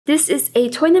This is a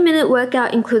 20-minute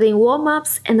workout including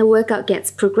warm-ups, and the workout gets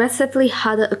progressively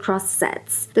harder across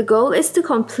sets. The goal is to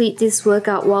complete this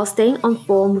workout while staying on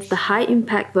form with the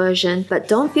high-impact version, but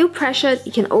don't feel pressured.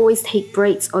 You can always take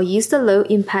breaks or use the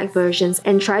low-impact versions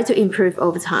and try to improve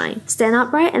over time. Stand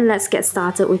upright and let's get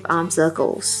started with arm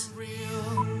circles.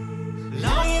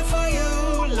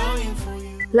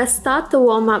 Let's start the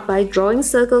warm-up by drawing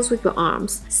circles with your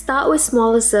arms. Start with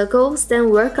smaller circles, then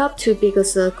work up to bigger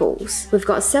circles. We've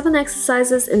got 7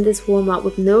 exercises in this warm-up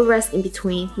with no rest in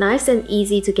between. Nice and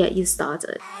easy to get you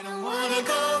started.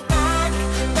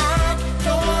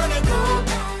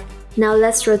 Now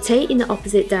let's rotate in the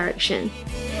opposite direction.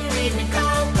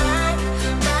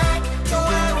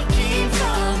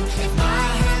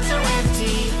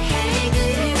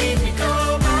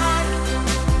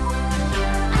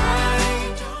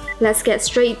 Let's get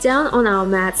straight down on our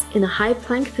mats in a high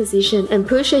plank position and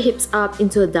push your hips up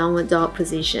into a downward dog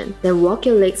position. Then walk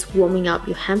your legs, warming up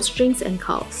your hamstrings and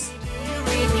calves.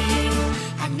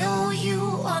 I know you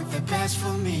want the best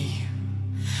for me.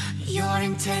 Your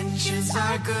intentions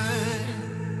are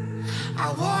good.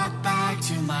 I walk back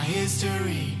to my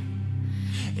history,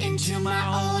 into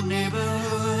my old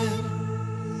neighborhood.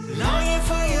 Longing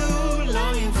for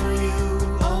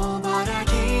you, oh, but I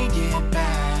can't get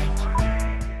back.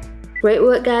 Great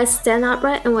work guys, stand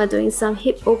upright and we're doing some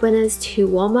hip openers to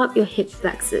warm up your hip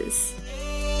flexors.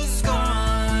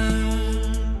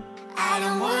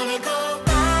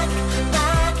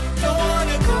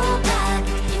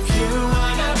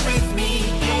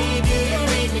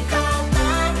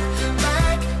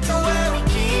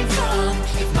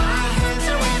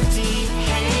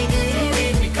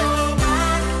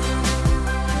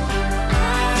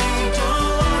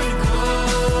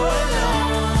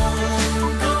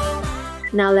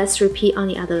 Now let's repeat on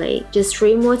the other leg. Just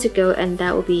 3 more to go and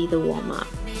that will be the warm-up.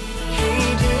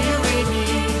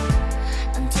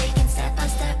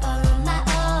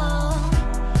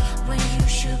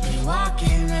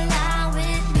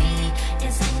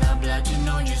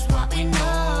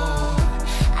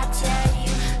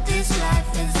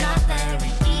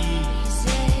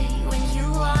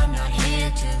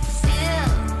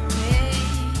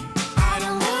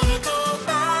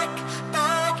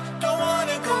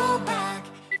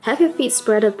 Have your feet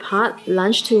spread apart,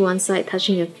 lunge to one side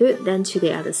touching your foot, then to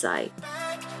the other side.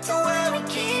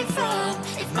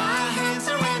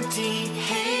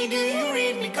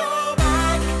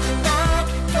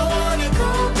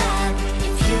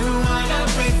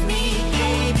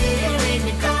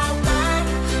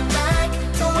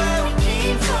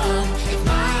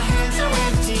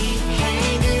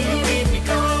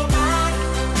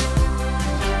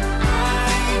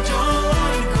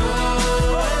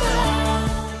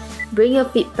 Bring your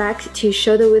feet back to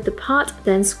shoulder width apart,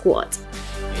 then squat.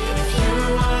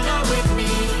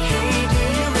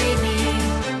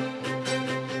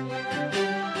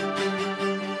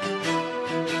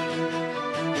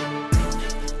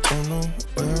 Don't know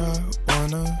where I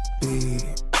wanna be.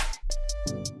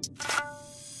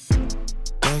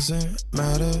 Doesn't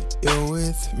matter, you're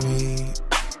with me.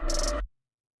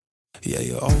 Yeah,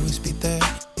 you'll always be there.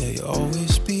 Yeah, you'll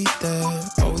always be there.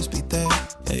 Always be there.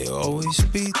 Yeah, you'll always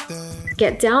be there.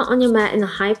 Get down on your mat in a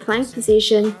high plank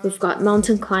position. We've got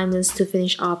mountain climbers to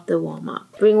finish off the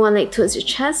warm-up. Bring one leg towards your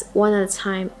chest, one at a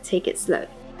time. Take it slow.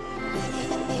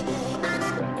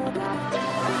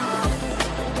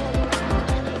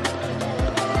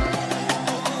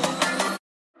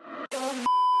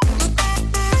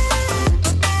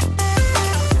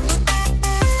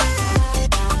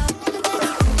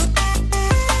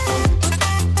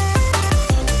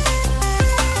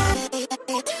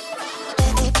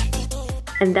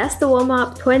 And that's the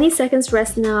warm-up. 20 seconds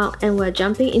rest now, and we're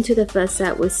jumping into the first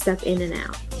set with step in and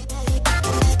out.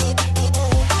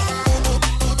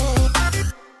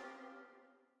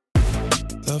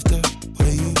 Love the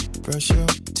way you brush your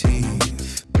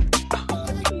teeth.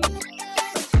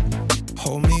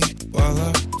 Hold me while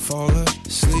I fall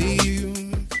asleep.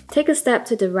 Take a step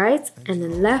to the right and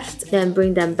then left, then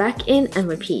bring them back in and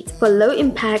repeat. For low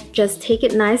impact, just take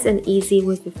it nice and easy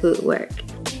with your footwork.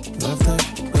 Love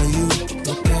the way you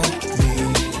look at me.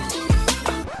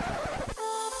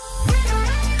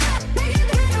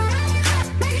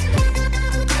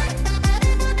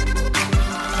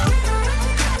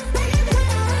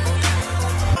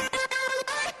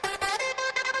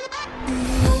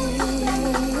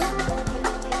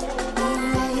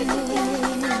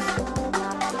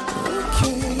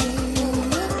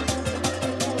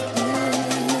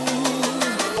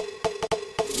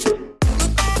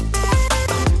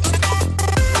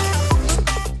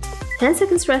 10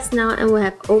 seconds rest now, and we'll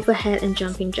have overhead and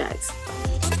jumping jacks.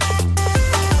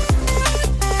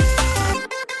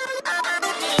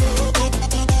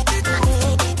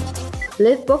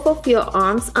 Lift both of your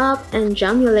arms up and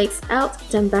jump your legs out,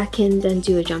 then back in, then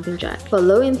do a jumping jack. For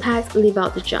low impact, leave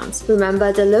out the jumps.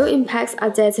 Remember, the low impacts are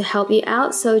there to help you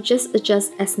out, so just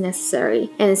adjust as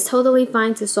necessary. And it's totally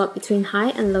fine to swap between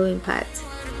high and low impact.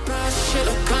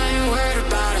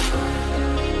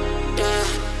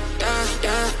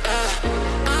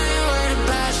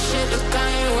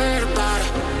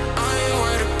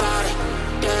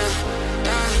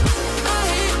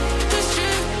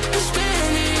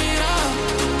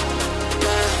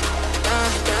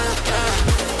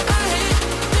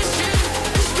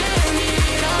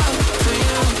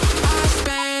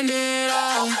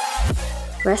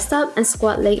 Rest up and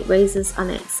squat leg raises are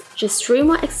next. Just 3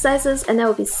 more exercises and that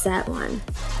will be set 1.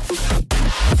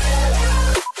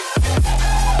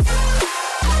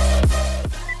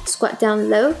 Squat down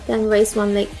low, then raise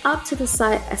one leg up to the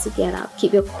side as you get up.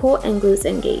 Keep your core and glutes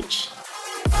engaged.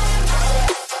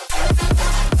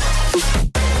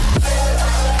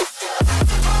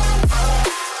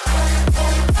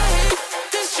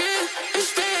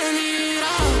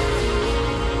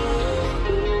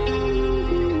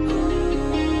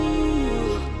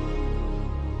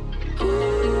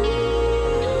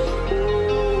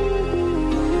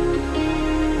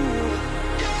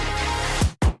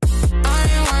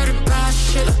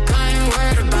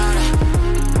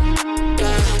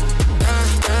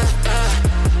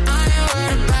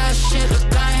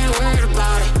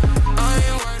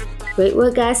 Great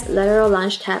work guys, lateral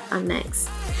lunge tap are next.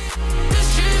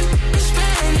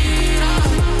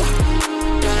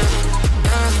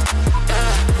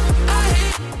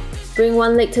 Bring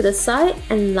one leg to the side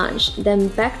and lunge, then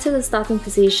back to the starting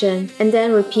position, and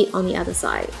then repeat on the other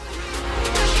side.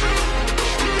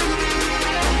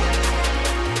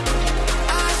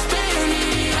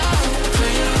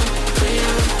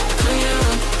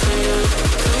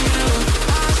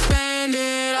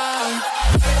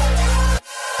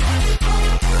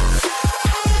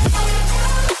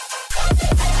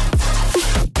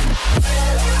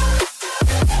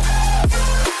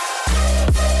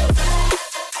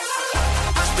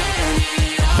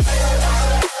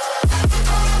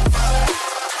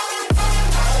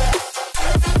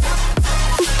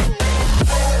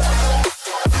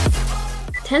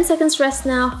 Ten seconds rest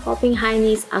now, hopping high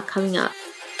knees are coming up.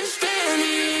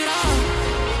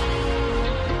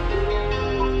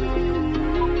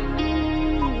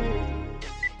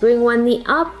 Bring one knee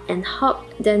up and hop,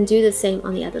 then do the same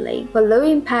on the other leg. For low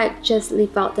impact, just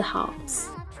leave out the hops.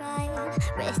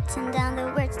 Written down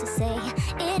the words to say,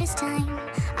 it is time.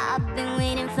 I've been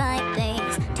waiting 5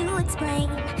 days to explain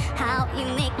how you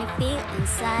make me feel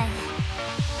inside.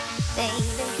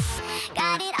 Baby,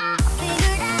 got it all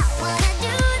figured out, wanna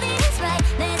do this right.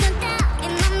 There's no doubt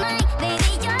in my mind,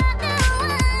 baby, you're the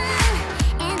one.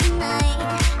 And tonight,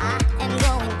 I am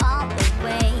going all the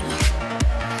way.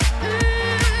 The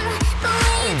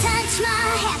way you touch my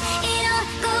hand, it all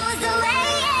goes away.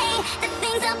 The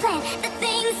things I planned, the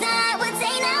things I would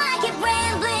say, now I keep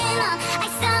rambling on. I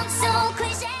sound so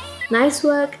cliche. Nice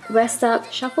work, rest up,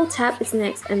 shuffle tap is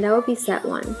next, and that will be set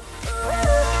 1.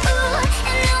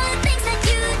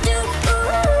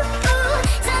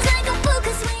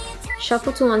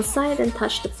 Shuffle to one side and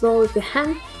touch the floor with your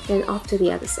hand, then off to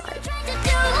the other side.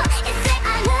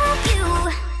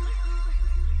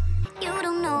 You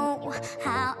don't know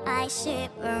how I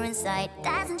shiver inside.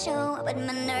 Doesn't show, but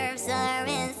my nerves are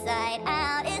inside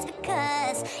out. It's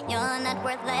because you're not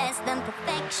worth less than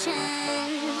perfection.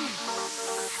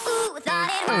 Ooh, thought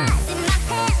it was in my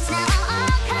pants, now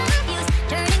I'm all confused.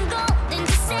 Turning gold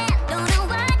into sand, don't know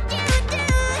what you do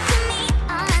to me.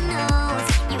 All I know is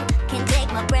you can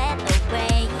take my breath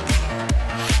away.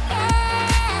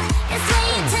 Yeah, it's when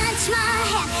you touch my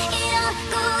hand, it all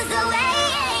goes away.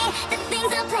 The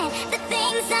things I planned, the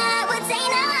things I would say,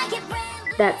 now I keep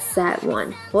rambling. That's set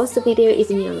 1. Pause the video if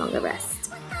you need a longer rest.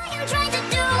 What I am trying to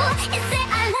do is say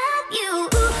I love you.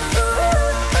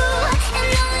 And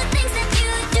all the things that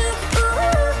you do.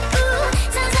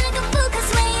 Sounds like a fool 'cause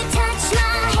when you touch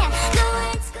my hand, the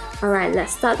words go. Alright,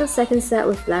 let's start the second set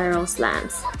with lateral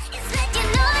slams. It's like you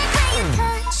know it when you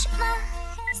touch my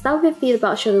hand. Start with your feet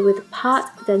about shoulder width apart,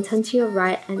 then turn to your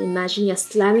right and imagine you're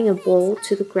slamming a ball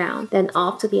to the ground, then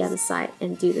off to the other side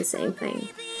and do the same thing.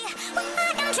 What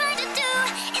I am trying to do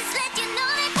is let you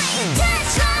know that when you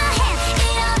touch my hand,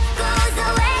 it all goes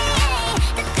away.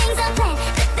 The things I planned,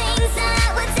 the things I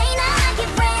would say, now I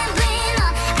keep rambling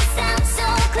on. I sound so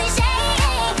cliche.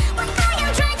 What I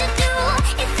am trying to do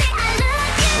is say I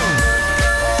love you.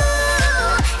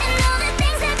 And all the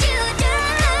things that you do.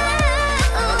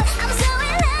 I'm so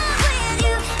in love with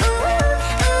you.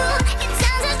 It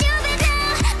sounds so stupid now.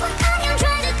 What I am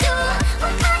trying to do,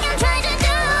 what I am trying to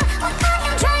do, what I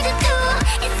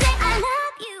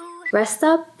Rest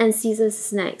up and scissors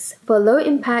is next. For low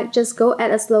impact, just go at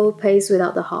a slower pace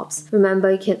without the hops. Remember,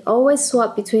 you can always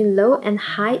swap between low and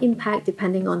high impact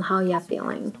depending on how you're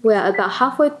feeling. We are about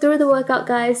halfway through the workout,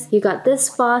 guys. You got this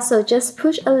far, so just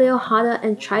push a little harder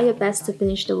and try your best to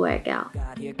finish the workout.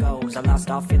 Here goes. I lost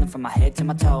all feeling from my head to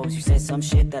my toes. You said some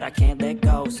shit that I can't let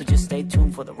go, so just stay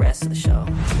tuned for the rest of the show.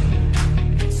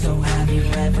 So have you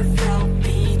ever felt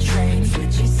betrayed?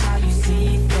 Switches how you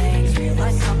see things.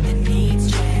 Realize something needs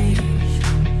change.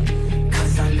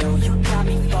 Cause I know you got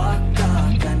me fucked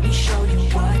up. Let me show you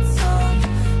what's up.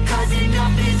 Cause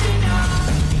enough is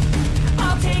enough.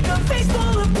 I'll take a face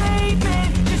full of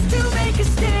pavement just to make a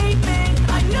statement.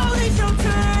 I know there's no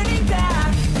turning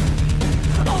back.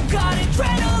 Oh God,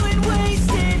 adrenaline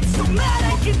wasted. So mad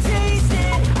I can taste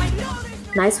it. I know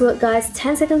there's Nice work, guys.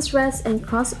 10 seconds rest and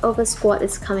crossover squat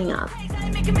is coming up.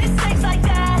 making mistakes like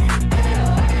that.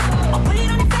 I'll put it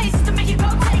on your face to make you go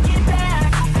take it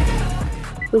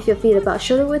back. With your feet about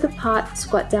shoulder width apart,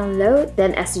 squat down low,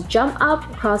 then as you jump up,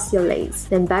 cross your legs,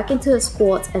 then back into a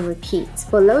squat and repeat.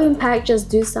 For low impact, just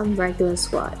do some regular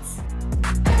squats.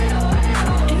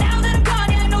 And now that I'm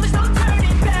gone, yeah, I know there's no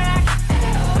turning back.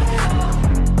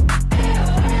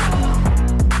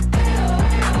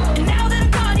 And now that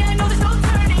I'm gone, yeah, I know there's no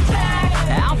turning back.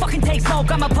 I don't fucking take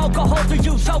smoke, I'ma poke a hole through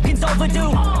you, choking's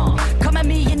overdue. Come at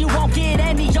me and you won't get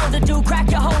any older, dude. Crack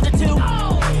your holder too.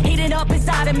 Heating up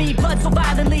inside of me, blood so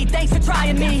violently. Thanks for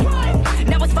trying me.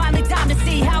 Now it's finally time to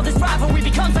see how this rivalry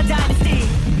becomes a dynasty.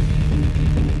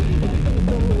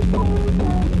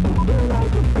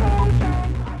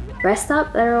 Rest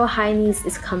up, lateral high knees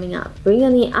is coming up. Bring your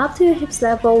knee up to your hips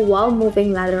level while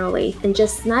moving laterally, and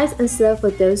just nice and slow for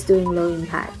those doing low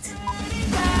impact.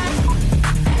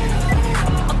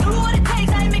 I'll do what it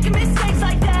takes, I ain't making mistakes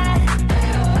like that.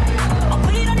 I'll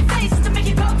put it on your face to make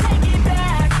you go take it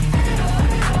back.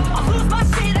 I'll lose my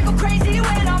shit, I go crazy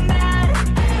when I'm mad.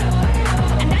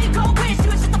 And now you gon' wish you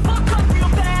would shut the fuck up real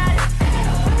bad.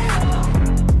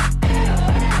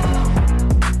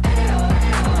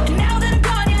 And now that I'm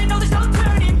gone, yeah, I know there's no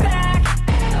turning back.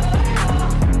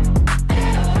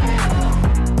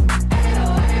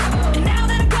 And now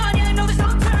that I'm gone, yeah, I know there's no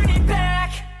turning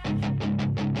back.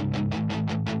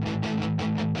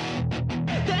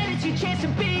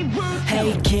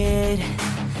 Hey kid,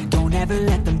 don't ever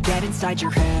let them get inside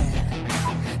your head.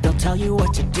 They'll tell you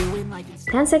what to do in life.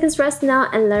 10 seconds rest now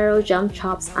and lateral jump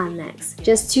chops are next.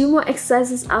 Just 2 more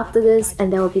exercises after this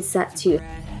and that will be set too.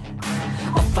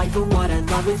 I'll fight for what I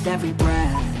love with every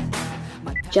breath.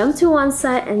 Jump to one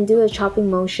side and do a chopping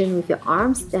motion with your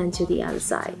arms, then to the other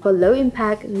side. For low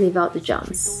impact, leave out the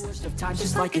jumps. Worst of times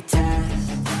just like a test.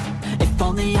 If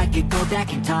only I could go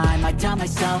back in time, I'd tell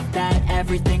myself that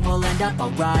everything will end up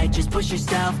alright. Just push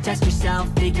yourself, test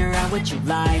yourself, figure out what you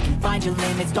like, and find your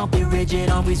limits, don't be rigid,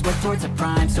 always work towards a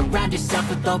prime. Surround yourself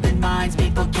with open minds,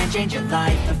 people can change your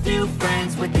life. A few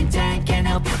friends with intent can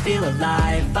help you feel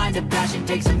alive. Find a passion,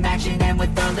 take some action, and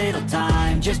with a little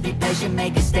time, just be patient,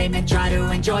 make a statement, try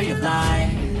to enjoy your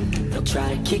life. They'll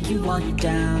try to kick you while you're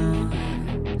down.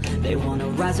 They wanna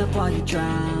rise up while you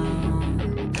drown.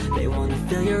 They wanna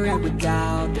fill your head with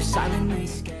doubt. They're silently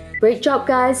scared. Great job,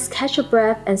 guys. Catch your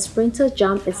breath and sprinter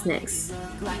jump is next.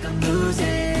 Like I'm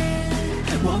losing,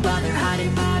 won't bother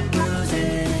hiding my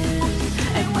bruises.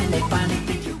 And when they finally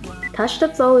think you're Touch the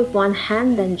floor with one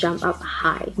hand, then jump up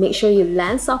high. Make sure you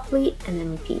land softly and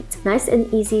then repeat. Nice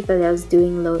and easy for those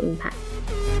doing low impact.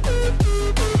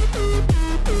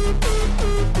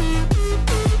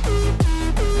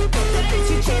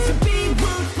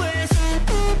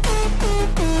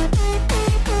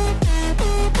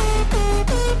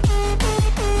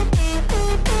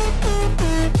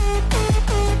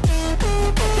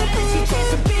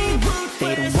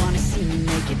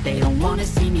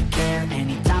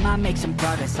 make some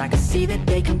progress, I can see that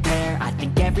they compare. I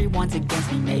think everyone's against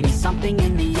me, maybe something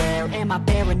in the air. Am I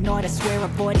paranoid? I swear a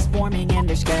void is forming and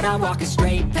they're scared I walk a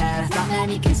straight path. Not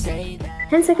many can say that.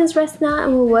 10 seconds rest now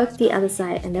and we'll work the other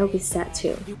side and they'll be set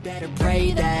too. You better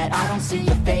pray that I don't see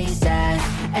your face at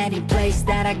any place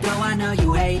that I go. I know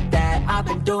you hate that. I've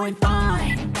been doing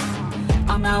fine,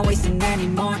 I'm not wasting any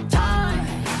more time.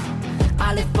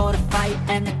 I live for the fight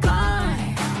and the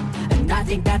climb, and I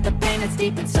think that the pain that's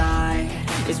deep inside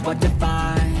is what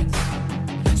defines.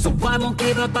 So I won't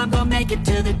give up, I'm gonna make it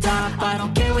to the top. I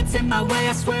don't care what's in my way,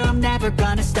 I swear I'm never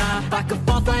gonna stop. I could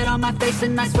fall flat on my face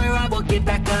and I swear I will get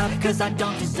back up, cause I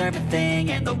don't deserve a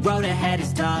thing and the road ahead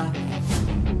is tough.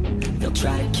 They'll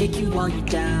try to kick you while you're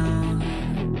down,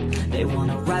 they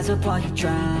wanna rise up while you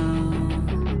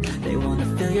drown. They wanna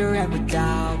fill your head with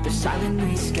doubt, they're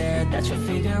silently scared that you'll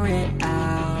figure it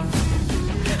out.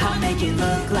 I'll make it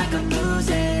look like I'm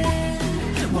losing,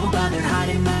 won't bother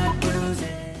hiding my bruises.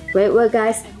 Great work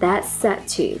guys, that's set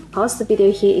 2. Pause the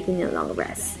video here if you need a long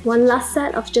rest. One last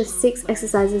set of just 6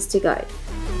 exercises to go.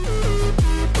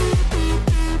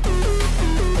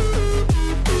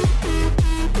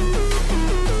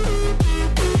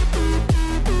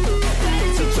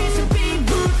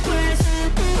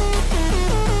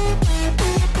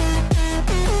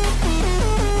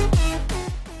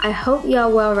 I hope you are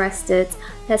well rested.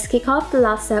 Let's kick off the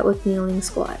last set with kneeling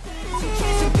squat.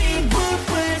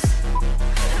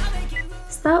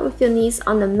 Start with your knees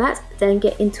on the mat, then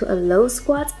get into a low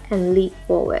squat and leap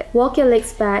forward. Walk your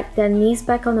legs back, then knees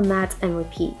back on the mat and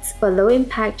repeat. For low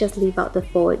impact, just leave out the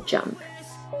forward jump.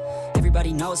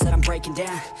 Everybody knows that I'm breaking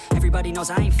down. Everybody knows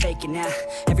I ain't faking now.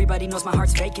 Everybody knows my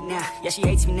heart's vacant now. Yeah, she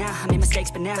hates me now, I made mistakes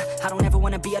but now I don't ever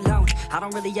wanna be alone. I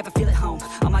don't really ever feel at home.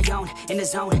 On my own, in the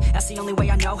zone, that's the only way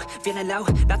I know. Feeling low,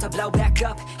 about to blow back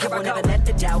up. Here I won't ever let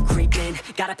the doubt creep in.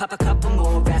 Gotta pop a couple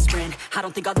more aspirin. I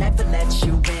don't think I'll ever let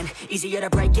you in. Easier to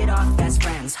break it off best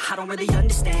friends. I don't really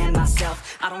understand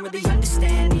myself. I don't really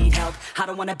understand, need help. I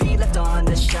don't wanna be left on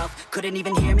the shelf. Couldn't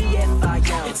even hear me if I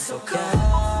yelled. It's so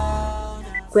cold.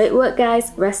 Great work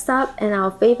guys, rest up and our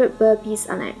favorite burpees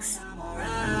are next.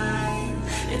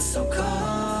 It's so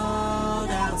cold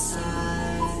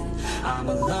outside. I'm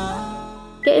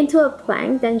alone. Get into a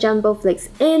plank, then jump both legs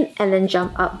in and then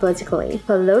jump up vertically.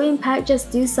 For low impact,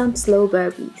 just do some slow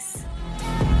burpees.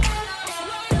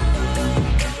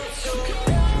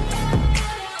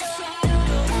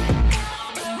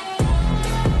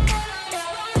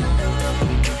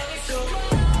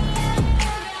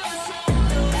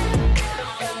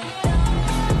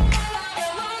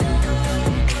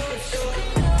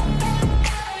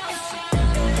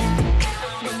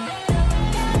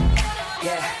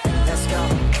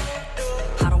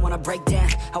 Break down,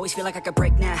 always feel like I could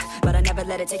break now, but I never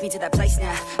let it take me to that place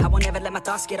now. I won't ever let my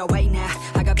thoughts get away now.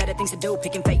 I got better things to do,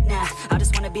 picking fate now. I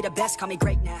just wanna be the best, call me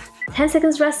great now. 10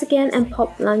 seconds rest again and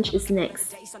pop lunge is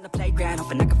next. On the playground,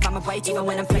 hoping I can find my way. Even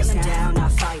when I'm feeling down, I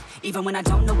fight. Even when I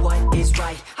don't know what is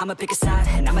right, I'ma pick a side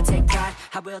and I'ma take pride.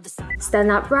 I will decide. Stand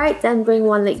upright, then bring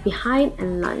one leg behind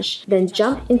and lunge. Then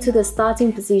jump into the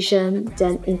starting position,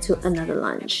 then into another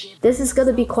lunge. This is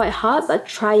gonna be quite hard, but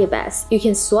try your best. You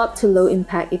can swap to low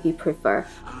impact if you prefer.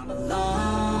 I'm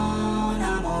alone,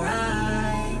 I'm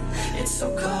alright. It's so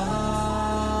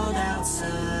cold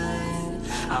outside.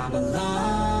 I'm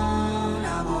alone,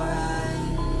 I'm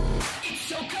alright. It's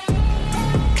so cold.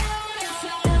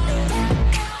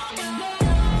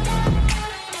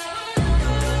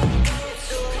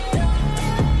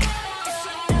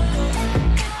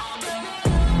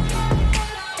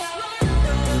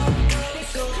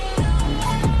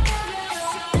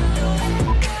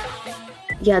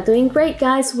 Yeah, doing great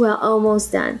guys, we're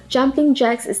almost done. Jumping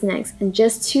jacks is next and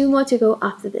just 2 more to go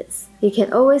after this. You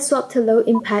can always swap to low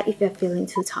impact if you're feeling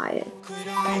too tired. Could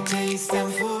I taste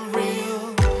them for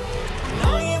real?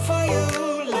 Longing for you,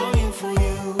 longing for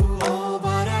you. Oh,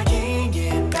 but I can't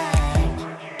get back.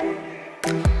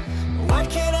 What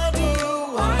can I do?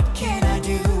 What can I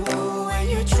do when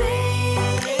your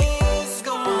train is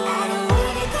gone? I don't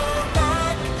wanna go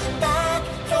back, back.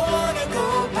 Don't wanna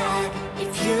go back.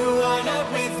 If you are not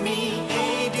with me,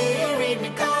 hey, do you read me?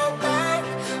 Go back,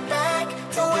 back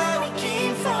to where we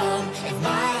came from. If my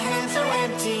hands are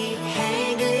empty,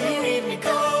 hey, do you read me?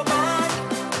 Go back.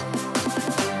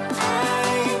 I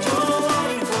don't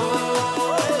wanna go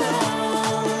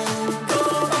alone. Go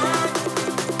back.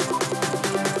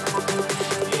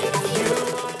 If you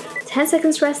 10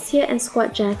 seconds rest here and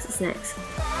squat jacks is next.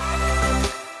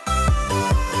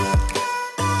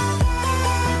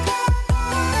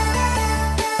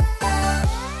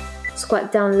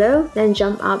 Squat down low, then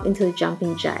jump up into a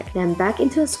jumping jack, then back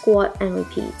into a squat and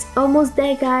repeat. Almost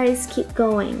there guys, keep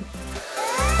going.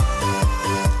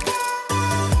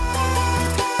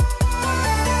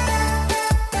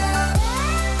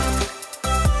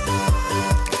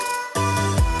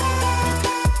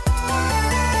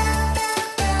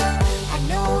 I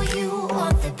know you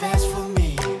want the best for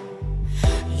me.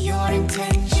 Your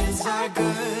intentions are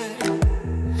good.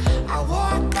 I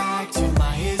walk back to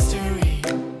my history,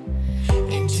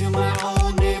 into my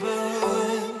old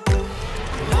neighborhood.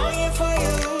 Longing for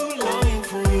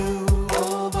you,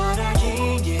 oh, but I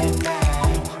can't get back.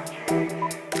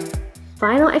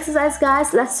 Final exercise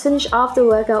guys, let's finish off the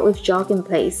workout with jog in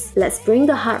place. Let's bring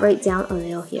the heart rate down a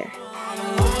little here. I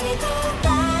don't wanna go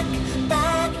back,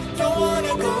 back, don't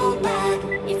wanna go back.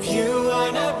 If you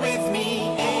are not with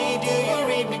me, hey, do you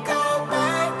read me? Go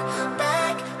back,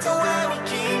 back to where we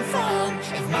came from.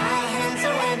 If my hands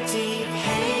are empty,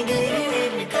 hey, do you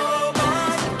read me? Go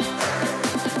back.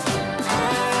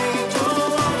 I don't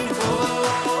wanna go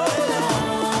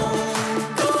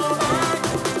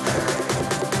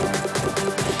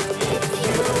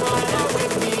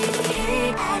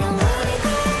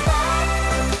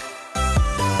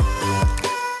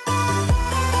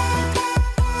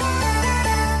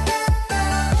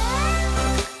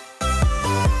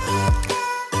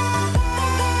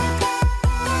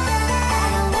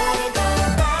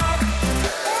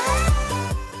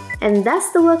And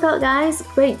that's the workout, guys.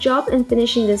 Great job in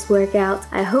finishing this workout.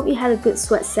 I hope you had a good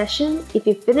sweat session. If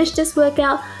you finished this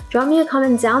workout, drop me a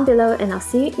comment down below and I'll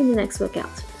see you in the next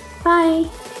workout. Bye!